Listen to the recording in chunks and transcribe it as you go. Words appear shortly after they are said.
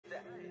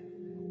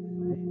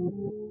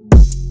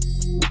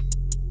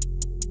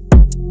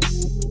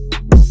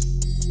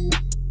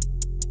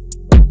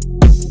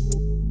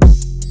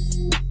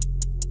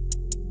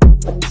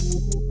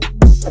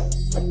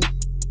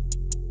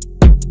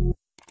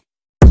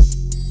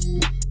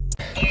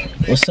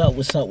What's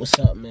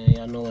up, man?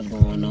 Y'all know what's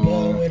going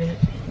on.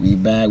 We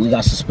back. We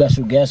got some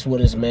special guests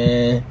with us,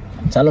 man.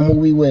 Tell them who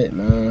we with,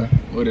 man.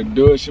 What it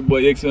do? It's your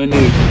boy X1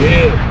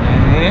 Big,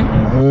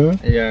 man.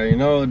 Yeah, you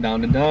know,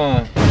 down to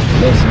dawn.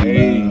 Listen,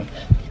 man.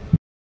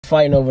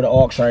 Fighting over the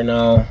aux right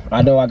now.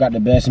 I know I got the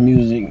best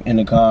music in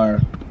the car.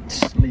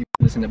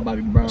 Listen to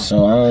Bobby Brown.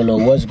 So I don't know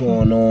what's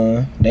going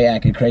on. They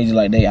acting crazy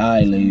like they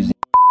lazy.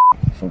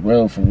 For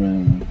real, for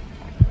real.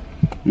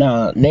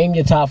 Nah, name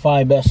your top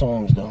 5 best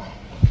songs, though.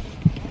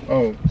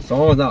 Oh,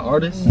 songs, not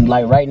artists?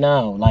 Like right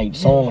now, like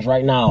songs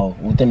right now,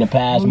 within the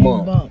past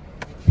month.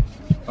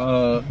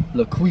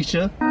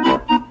 LaQuisha.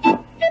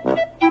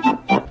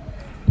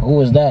 Who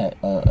is that?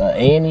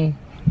 Annie?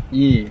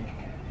 Yeah.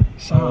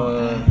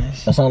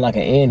 That sounds like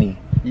an Annie.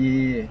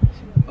 Yeah.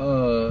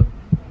 I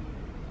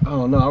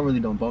don't know. I really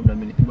don't bump that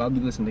many people. I be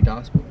listening to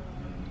gospel.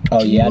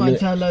 Oh yeah,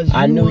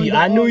 I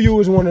knew you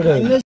was one of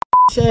them. This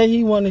said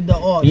he wanted the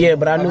aux. Yeah,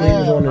 but I knew he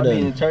was one of I be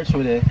them. in church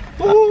with it.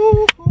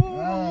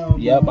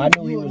 Yep, I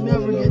knew he was one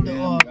never of get them.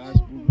 the aux.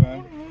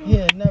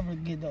 Yeah, never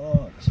get the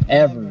aux.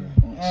 Ever.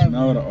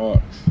 Smell the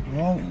aux.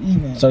 Won't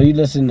even. So you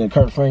listen to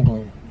Kirk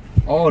Franklin?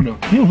 All of them.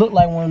 You look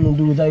like one of them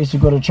dudes that used to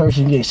go to church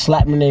and get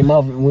slapped in their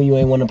mouth when you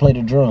ain't want to play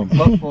the drum.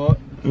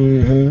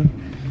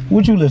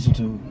 What you listen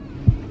to?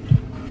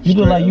 You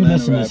look like you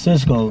listen to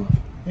Cisco.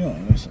 Yeah,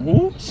 listen.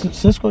 Who?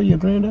 Cisco, your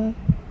granddad?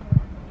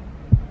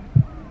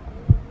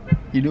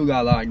 You do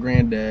got a lot of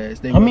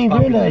granddads. How many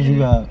granddads you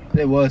got?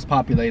 They was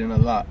populating a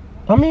lot.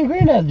 How many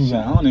granddads you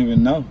got? I don't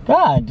even know.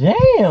 God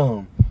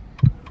damn.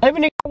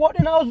 Every nigga walked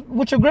in the house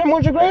with your grandma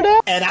and your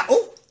granddad? And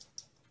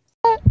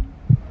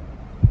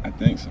I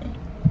think so.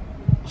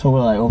 So we're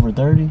like over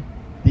 30?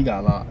 He got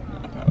a lot.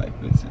 probably like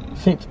 15.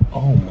 50.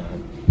 Oh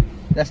man.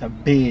 That's a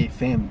big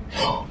family.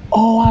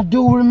 Oh, I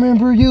do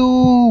remember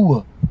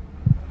you.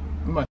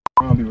 You might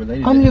be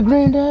related. I'm your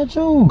granddad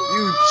too.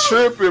 You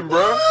tripping,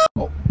 bro?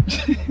 Oh.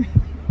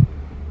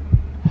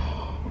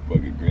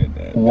 Fucking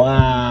granddad.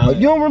 Wow.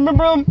 You don't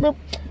remember him?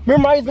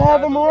 Remember I used to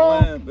have him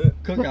around?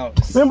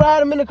 Cookouts. Remember I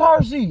had him in the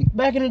car seat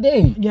back in the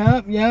day?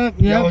 Yep.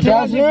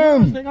 That's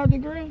him. Take out the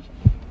grills.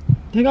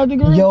 Take out the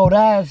grills. Yo,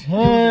 that's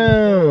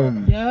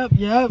him. Yep.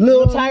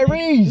 Little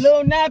Tyrese.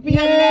 Little nappy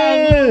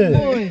Yeah.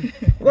 boy.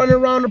 Running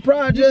around the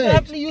project.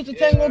 Definitely used to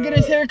take him to get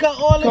his hair cut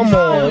all the time. Come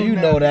on, you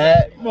know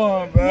that. Come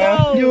on,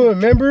 bro. You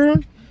remember?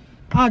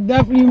 I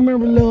definitely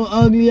remember little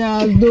ugly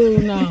ass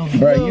dude now.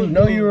 Bro, you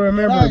know you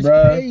remember, That's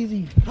bro.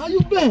 crazy. How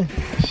you been?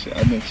 Shit,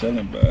 I've been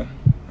chilling, bro.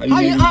 How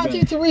your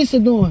auntie Teresa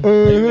doing? How you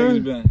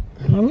niggas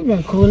been? Man, we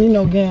been cool, you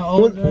know, getting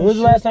older. When was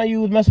the last time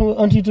you was messing with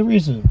Auntie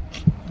Teresa?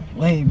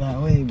 Way back.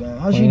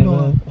 How she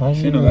doing? How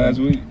she Seen her doing? last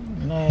week.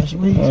 Last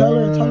week.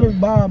 Tell her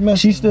Bob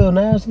messed. She still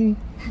nasty?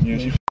 Yeah,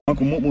 she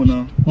Uncle Mumu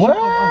now. What?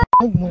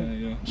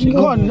 Yeah. You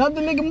called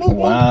another nigga Moo?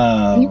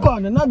 Wow. You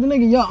called another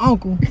nigga your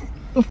uncle.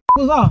 The f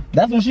was I?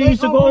 That's what she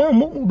used to call him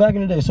Moo back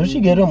in the day. So she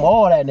get him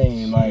all that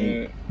name. Like,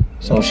 Yeah.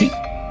 so she.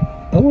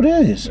 Who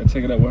this? Gotta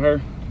take it up with her.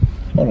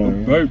 Hold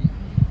on. Burp.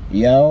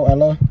 Yo,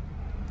 hello?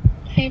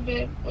 Hey,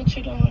 babe, what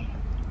you doing?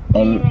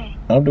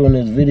 I'm doing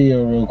this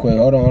video real quick.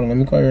 Hold on. Let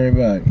me call you right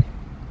back.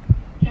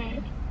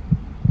 Alright.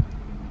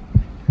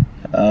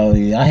 Oh,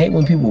 yeah. I hate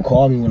when people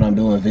call me when I'm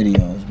doing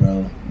videos,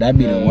 bro. That'd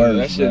be the worst.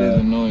 That shit bro. is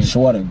annoying.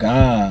 Swear to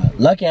God.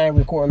 Lucky I ain't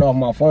recording off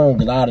my phone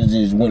because I'd have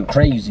just went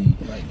crazy.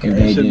 If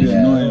they should be just,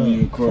 annoying when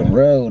you for recording.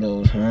 real,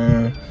 though,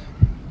 huh?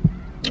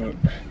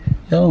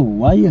 Yo,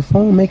 why your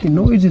phone making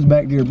noises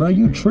back there, bro?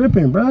 You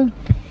tripping, bro?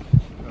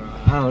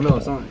 I don't know,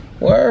 something.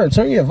 Word,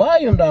 turn your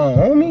volume down,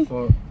 homie.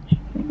 Fuck.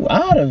 You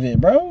out of it,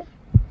 bro.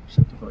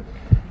 Shut the fuck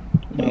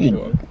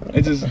up.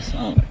 It just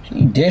sound like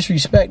You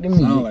disrespecting me.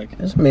 Sound like it.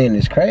 This man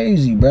is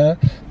crazy, bro.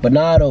 But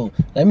nah, though,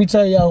 let me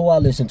tell y'all who I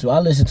listen to. I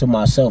listen to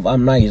myself.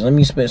 I'm nice. Let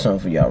me spit something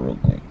for y'all real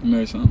quick.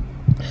 marry something.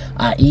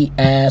 I eat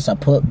ass. I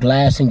put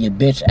glass in your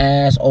bitch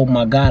ass. Oh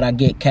my God, I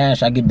get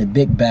cash. I get the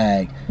big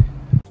bag.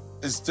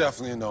 It's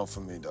definitely a no for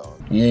me,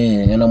 dog. Yeah,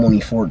 and I'm only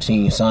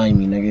 14. Sign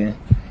me, nigga.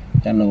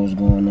 Y'all know what's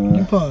going You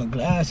on. put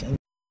glass in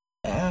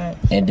ass.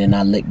 And then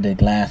I lick the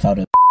glass out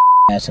of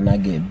ass and I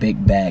get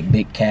big bag,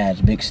 big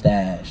cash, big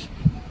stash.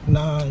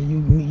 Nah,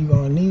 you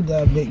gonna need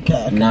that big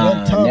cat. Nah,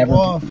 Your tongue never-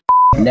 off.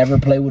 Never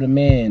play with a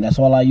man. That's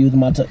all I use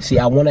my tongue. See,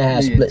 I want to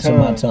have Yeah, splits in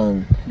my tongue.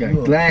 tongue. Got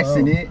You a glass pro.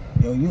 in it.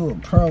 Yo, you a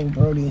pro,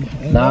 Brody.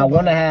 Ain't Nah, I nobody-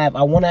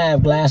 want to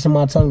have glass in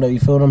my tongue though. You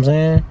feel what I'm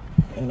saying?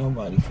 Ain't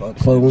nobody fuck.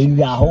 For when you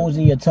got holes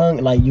in your tongue,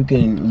 like you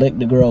can lick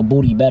the girl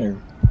booty better.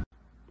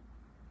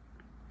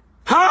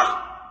 Huh?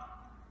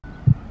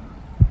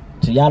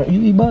 So y'all,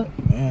 you eat butt?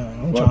 Man,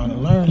 I'm trying to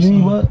learn You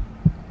eat something. butt?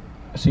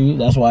 See,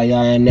 that's why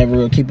y'all ain't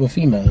never keep a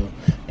female.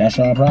 That's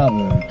our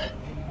problem.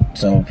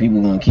 So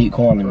people gonna keep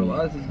calling Bro, me.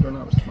 why is this girl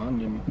not responding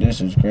to me?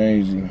 This is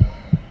crazy.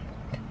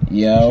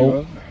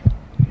 Yo,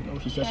 You know,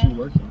 she said she was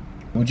working.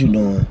 what you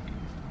doing?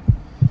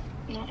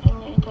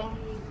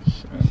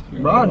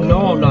 Bro, I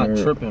know I'm not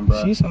tripping,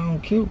 bro. She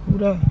sound cute. Who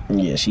that?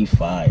 Yeah, she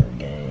fire,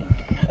 gang.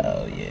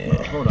 Hell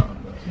yeah. Hold on,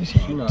 bro. She She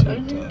sound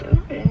not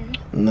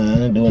cute.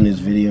 Nah, I'm doing this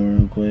video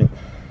real quick.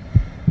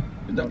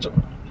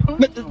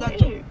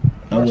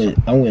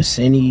 I'm with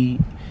Cindy,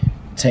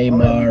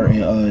 Tamar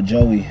and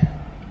Joey.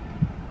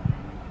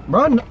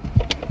 Bro, no.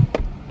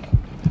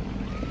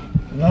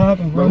 What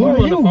happened, bro? Bro,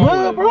 who You on the phone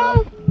good, with,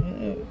 bro?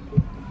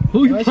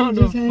 Who you Why she on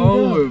the just hang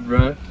phone up? with,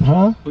 bro?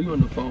 Huh? Who you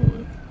on the phone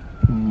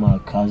with? My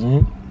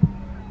cousin.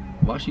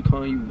 Why she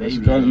calling you baby?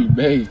 She called you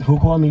babe. Who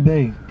called me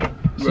babe?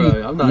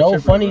 Bro, I'm not No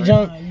tripping, funny bro.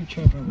 junk. Nah, you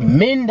tripping, bro.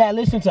 Men that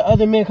listen to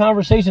other men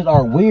conversations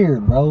are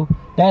weird, bro.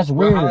 That's Bro,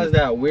 weird. how is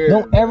that weird?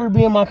 Don't ever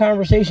be in my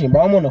conversation,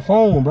 bro. I'm on the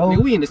phone, bro.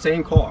 Nigga, we in the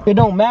same car. It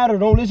don't matter.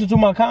 Don't listen to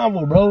my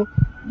convo, bro.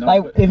 No,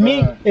 Like if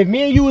me bruh. and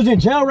you was in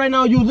jail right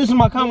now, you was listening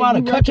to my convo, I'd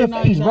have cut your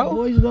recognize face, that bro.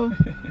 Voice, though?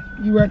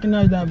 You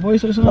recognize that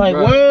voice or something? Like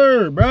Bruh.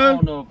 word, I bro.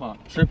 don't know if I'm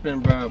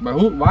tripping, bro.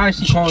 But why is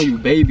she calling you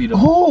baby though?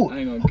 Who? I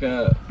ain't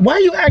gonna cut. Why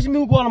you asking me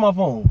who calling my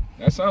phone?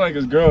 That sound like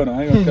his girl though.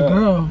 I ain't His gonna cut.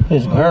 girl.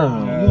 His girl.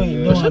 You ain't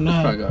Yeah. Shut doing the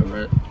that. fuck up,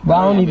 bro. Bro,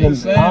 I don't I'm even,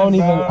 just saying, I don't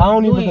even, bro. I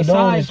don't You even ain't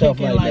condone stuff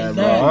sidekicking like like that,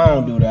 bro. that, I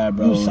don't bro. do that,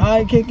 bro. You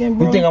sidekicking,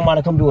 bro? You think I'm about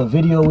to come do a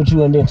video with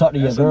you and then talk to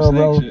your That's some girl,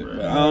 bro? snake shit,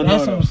 bro. I don't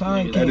That's know. some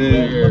sidekick, That bro.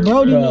 is. But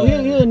Brody,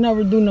 Bruh. he'll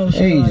never do no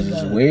shit Hey, like this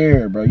is that.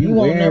 weird, bro. You You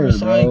won't never weird,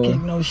 bro.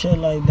 sidekick no shit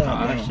like that,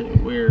 Nah, bro. that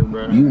shit weird,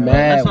 bro. You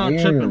mad That's not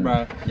weird. tripping,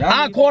 bro.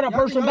 I caught a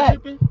person back.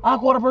 I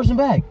caught a person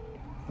back.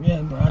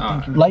 Yeah, bro. I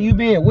think you Like you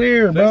being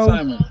weird, bro.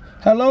 FaceTime her.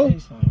 Hello?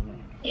 FaceTime, bro.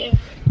 Yeah.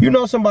 You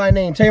know somebody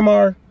named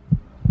Tamar?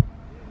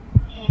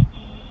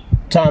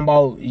 Talking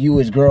about you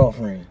his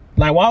girlfriend.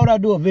 Like, why would I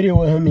do a video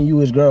with him and you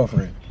his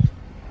girlfriend?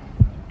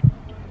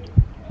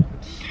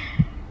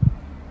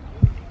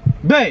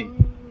 Babe.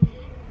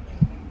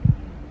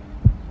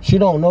 She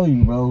don't know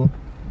you, bro.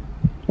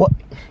 What?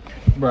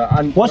 Bro,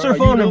 What's her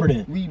phone number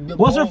then?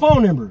 What's her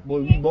phone number?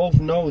 Boy, we both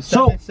know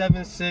So-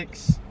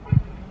 776.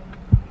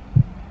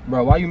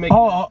 Bro, why you making?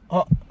 Hold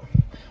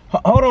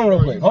on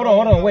real quick. Hold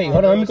on. Wait,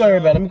 hold on. Let me call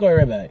you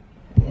right back.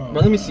 Bro,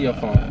 let me see your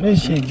phone.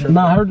 This shit,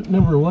 Nah, her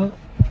number what?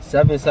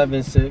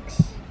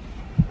 776.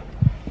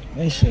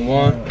 this shit.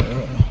 One.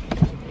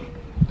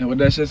 And what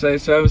that shit say?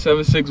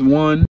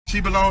 7761.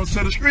 She belongs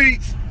to the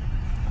streets.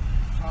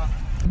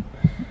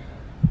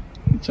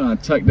 You trying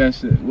to tuck that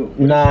shit? What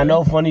Nah,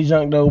 no funny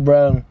junk though,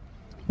 bro.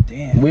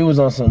 Damn. We was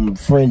on some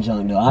friend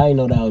junk though. I ain't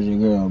know that was your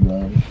girl,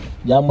 bro.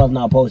 Y'all must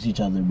not post each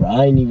other, bro.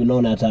 I ain't even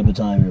on that type of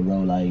time here,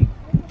 bro. Like,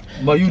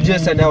 But you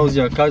just said that was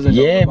your cousin.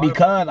 though. yeah, Why the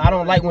because fuck I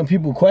don't like when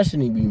people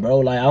questioning me, bro.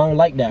 Like, I don't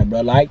like that,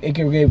 bro. Like, it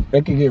can get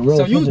real.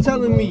 So you physical,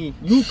 telling bro. me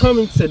you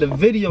coming to the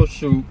video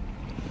shoot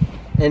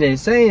and then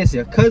saying it's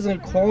your cousin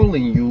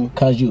calling you?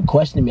 Cause you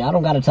question me. I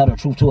don't gotta tell the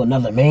truth to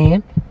another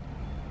man.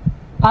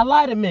 I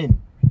lie to men.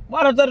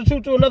 Why did I tell the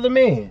truth to another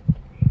man?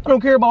 I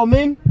don't care about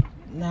men.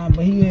 Nah,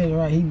 but he is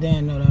right. He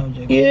damn know that was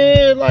your girl.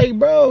 Yeah, like,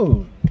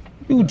 bro,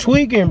 you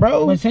tweaking,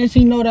 bro. But since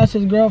he know that's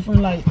his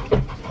girlfriend, like,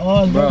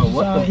 all his Bro, girls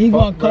what aside, the he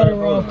gonna fuck, cut bro?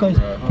 her off. Cause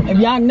Hold on, if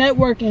y'all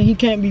networking, he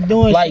can't be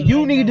doing Like, shit you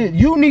like need that.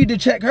 you need to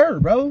check her,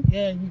 bro.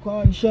 Yeah,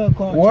 you should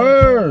call.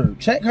 Word,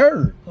 check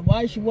her. Cause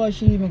why was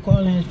she even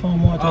calling his phone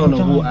more I don't know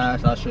who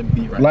times? ass I should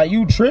be right Like,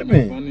 you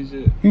tripping. funny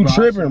shit? You Bro, I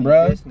tripping, should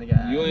bro. be this nigga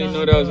ass. You ain't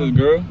know that was his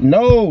girl?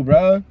 No,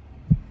 bro.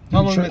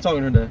 How long you been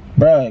talking to her?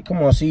 Bruh, come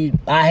on, see,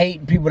 I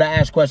hate people that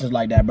ask questions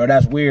like that, bro.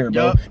 That's weird,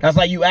 bro. Yup. That's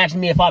like you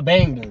asking me if I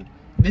banged her.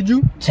 Did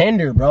you?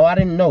 Tender, bro. I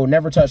didn't know.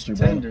 Never touched her,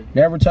 bro. Tender.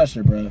 Never touched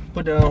her, bro.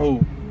 Put that on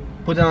who?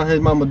 Put that on his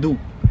mama Duke.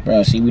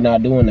 Bro, see, we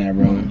not doing that,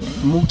 bro.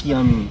 Mookie,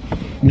 I mean.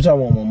 You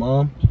talking about my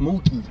mom?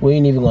 Mookie. We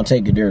ain't even gonna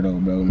take it there, though,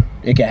 bro.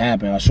 It can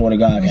happen. I swear to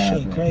God, it This can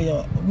shit happen.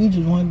 crazy. We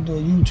just want to do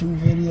a YouTube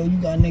video. You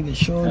got niggas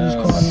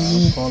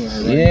shorties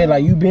calling you. Yeah,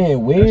 like you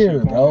being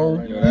weird, bro.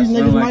 These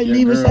niggas might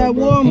leave us at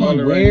Walmart.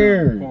 He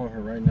weird. Call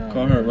her right now.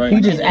 Call her right He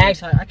now. just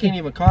asked. I can't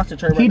even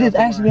concentrate right He now just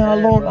for asked my me how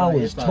head, long bro. I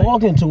was It's like-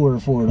 talking to her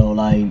for, though.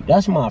 Like,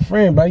 that's my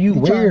friend, bro. You You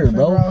trying to weird, figure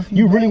bro. out if You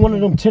you really one of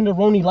banging. them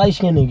tenderoni light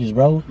skinned niggas,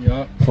 bro.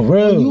 Yup. For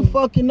When you real.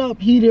 fucking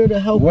up, he there to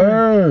help her.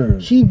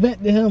 Word. She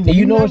vent to him. And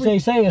you know what they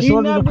say, a he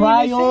shorter to never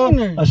cry even on,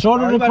 seen her. a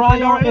shorter Oh, to you better cry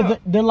find out on right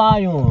is to lie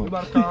We on.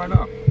 about to call right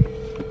now.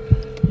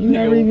 You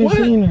never even what?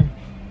 seen her.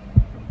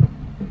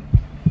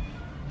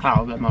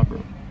 How? That's my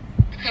girl.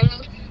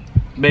 Hello?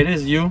 Babe,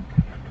 this is you?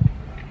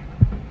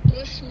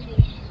 What's me?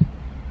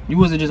 You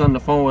wasn't just on the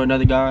phone with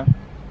another guy?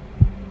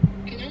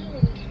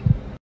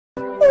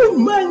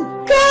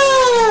 No.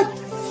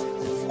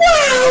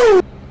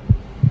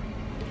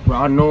 Bro,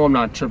 I know I'm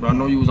not tripping. I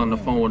know you was on the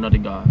phone with another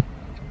guy.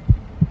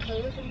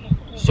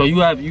 So you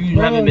haven't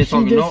been she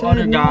talking to just no said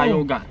other guy. no.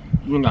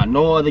 You don't got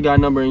no other guy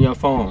number in your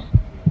phone.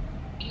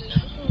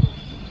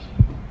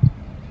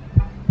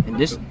 And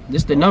this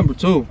the number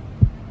too.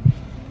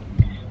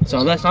 So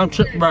unless I'm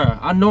tripping, bro,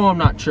 I know I'm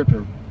not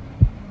tripping.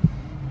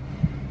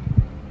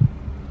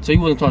 So you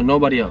wasn't talking to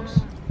nobody else.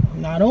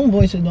 Nah, those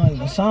voices don't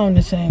even sound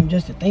the same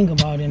just to think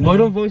about it. Boy, Now.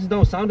 those voices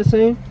don't sound the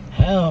same.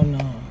 Hell no.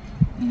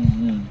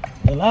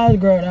 The last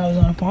girl that was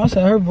on the phone, I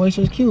said her voice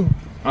was cute.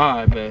 All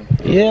right, babe.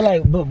 Yeah,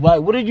 like, but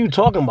like, what are you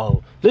talking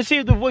about? Let's see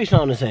if the voice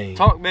sound the same.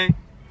 Talk, babe.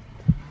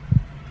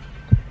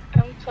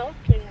 I'm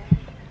talking.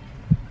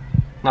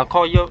 Now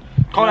call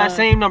that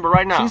same number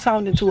right now. She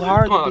sounded too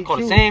hard to be Call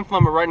the cute. same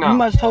number right now. You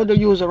must told her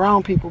you was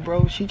around people,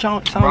 bro. She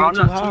sounded Bro, I'm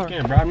too not hard.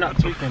 tweaking, bro. I'm not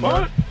tweaking,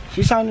 bro.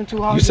 She sounding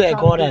too hard. You said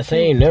call that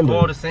same number.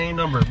 Call the same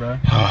number, bro.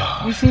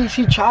 You see,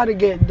 she tried to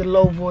get the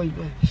low voice,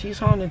 but she's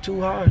sounding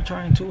too hard,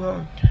 trying too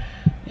hard.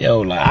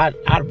 Yo, like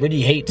I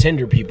really hate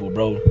tender people,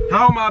 bro.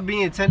 How am I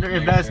being tender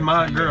if that's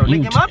my girl? You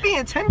Nigga, am I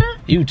being tender?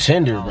 You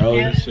tender, bro.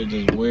 That shit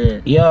just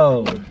weird.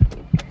 Yo.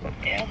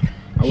 I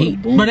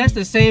would've booed But that's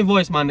the same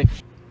voice, my nigga.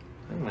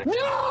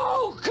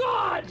 No,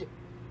 God!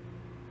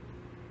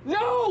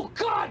 No,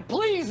 God,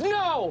 please,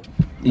 no!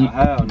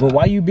 But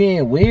why you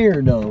being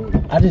weird though?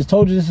 I just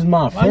told you this is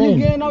my Why you friend.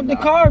 getting out the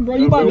car, bro?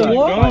 You about to Going,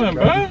 walk?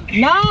 bro.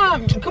 Nah,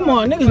 come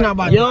on, niggas not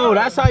about to. Yo,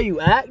 that's how you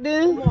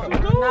acting?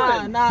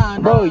 Nah.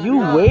 Bro, you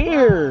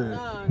weird.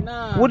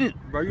 Nah. What is?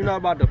 Bro, you not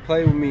about to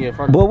play with me in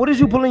front of But what is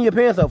you pulling your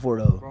pants up for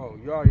though? Bro,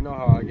 you already know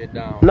how I get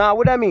down. Nah,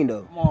 what that mean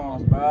though? Come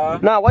on, bro.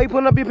 Nah, why you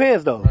pulling up your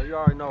pants though? Bro, you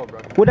already know, bro.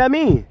 What that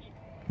mean?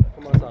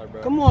 Come outside,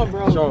 bro. Come on,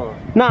 bro. Sure.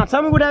 Nah,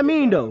 tell me what that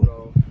mean though.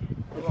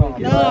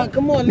 Nah,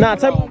 come on. Nah, leave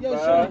it tell alone. me. Yo,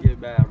 Sean.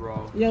 Get bad,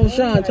 bro. Yo,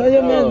 Sean, tell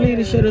your man leave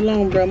this shit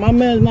alone, bro. My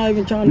man's not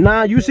even trying to.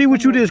 Nah, you see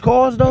what you just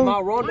caused My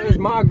though? wrong is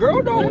my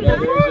girl, though. What the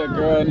There's your fuck?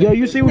 girl. Yo,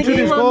 you see what you Nigga,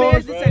 just my man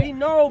caused? just said he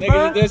know, Niggas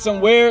bro. did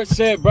some weird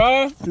shit,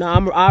 bro.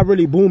 Nah, I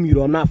really boom you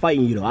though. I'm not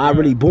fighting you though. I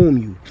really boom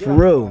you. For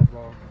real.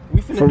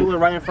 We finna do it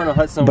right in front of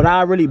Hudson. But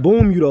I really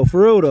boom you though.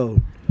 For real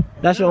though.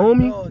 That's your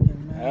homie?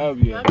 Hell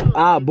yeah.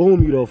 I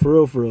boom you though. For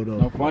real though.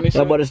 No funny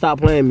Y'all shit. better stop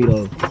playing me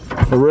though.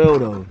 For real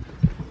though.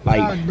 Like,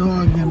 Stop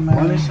dogging,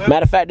 man.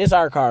 matter of fact, this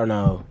our car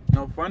now.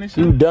 No funny shit.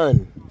 You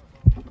done.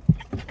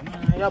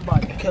 Man, y'all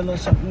about to kill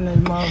us up in this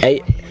mouth. Hey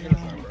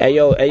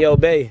yo,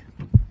 Bay.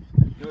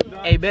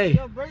 Hey, Bay.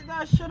 Yo, break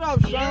that shit up,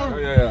 Oh, Sean.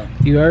 yeah.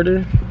 You heard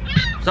her?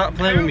 Stop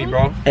playing with me,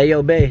 bro. Hey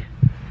yo, Bay.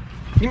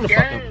 Give me the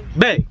fucking.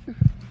 Bae.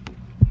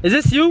 Is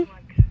this you?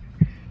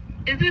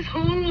 Is this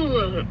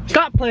who?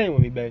 Stop playing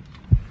with me, babe.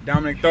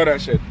 Dominic, throw that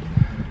shit.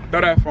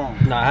 Throw that phone.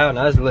 Nah, hell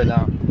no, that's lit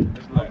now.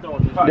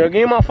 Yo, give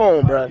me my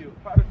phone, bro.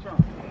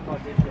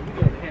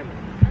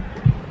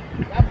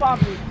 That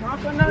pop is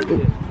coconut.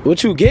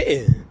 What you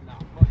getting?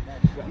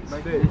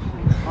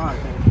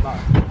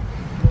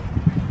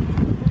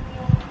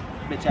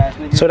 Bitch ass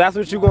nigga. So that's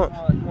what you going?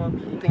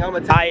 You think I'm a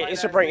Alright,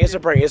 it's a prank.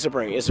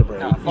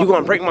 You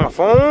gonna prank my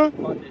phone?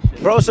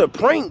 Bro, it's a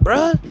prank,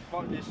 bruh.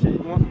 Fuck this shit. You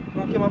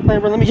wanna kill my plane,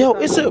 bro? Let me Yo,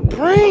 get it's a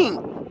prank.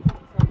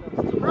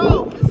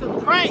 Bro, it's a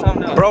prank.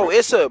 something else. Bro,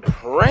 it's a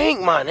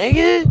prank, my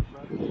nigga.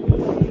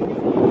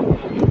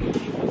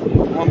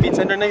 You wanna be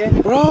tender,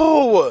 nigga?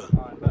 Bro.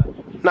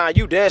 Nah,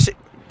 you dead shit.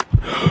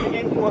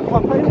 Nigga, you wanna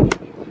come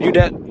play? You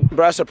that,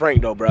 bro? It's a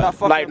prank though, bro. Nah,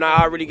 fuck Like, you. nah,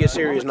 I really get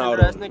serious I'm now a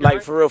though. tender ass nigga, Like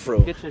right? for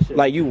real. Get your shit.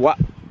 Like you what?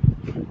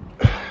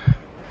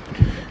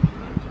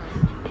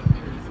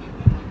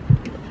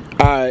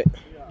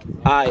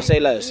 Alright, say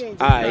less.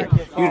 Alright,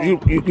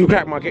 you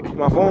crack my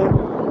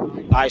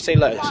phone. Alright, say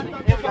less.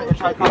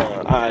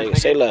 Alright,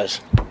 say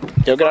less.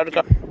 Yo, get out of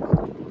the car.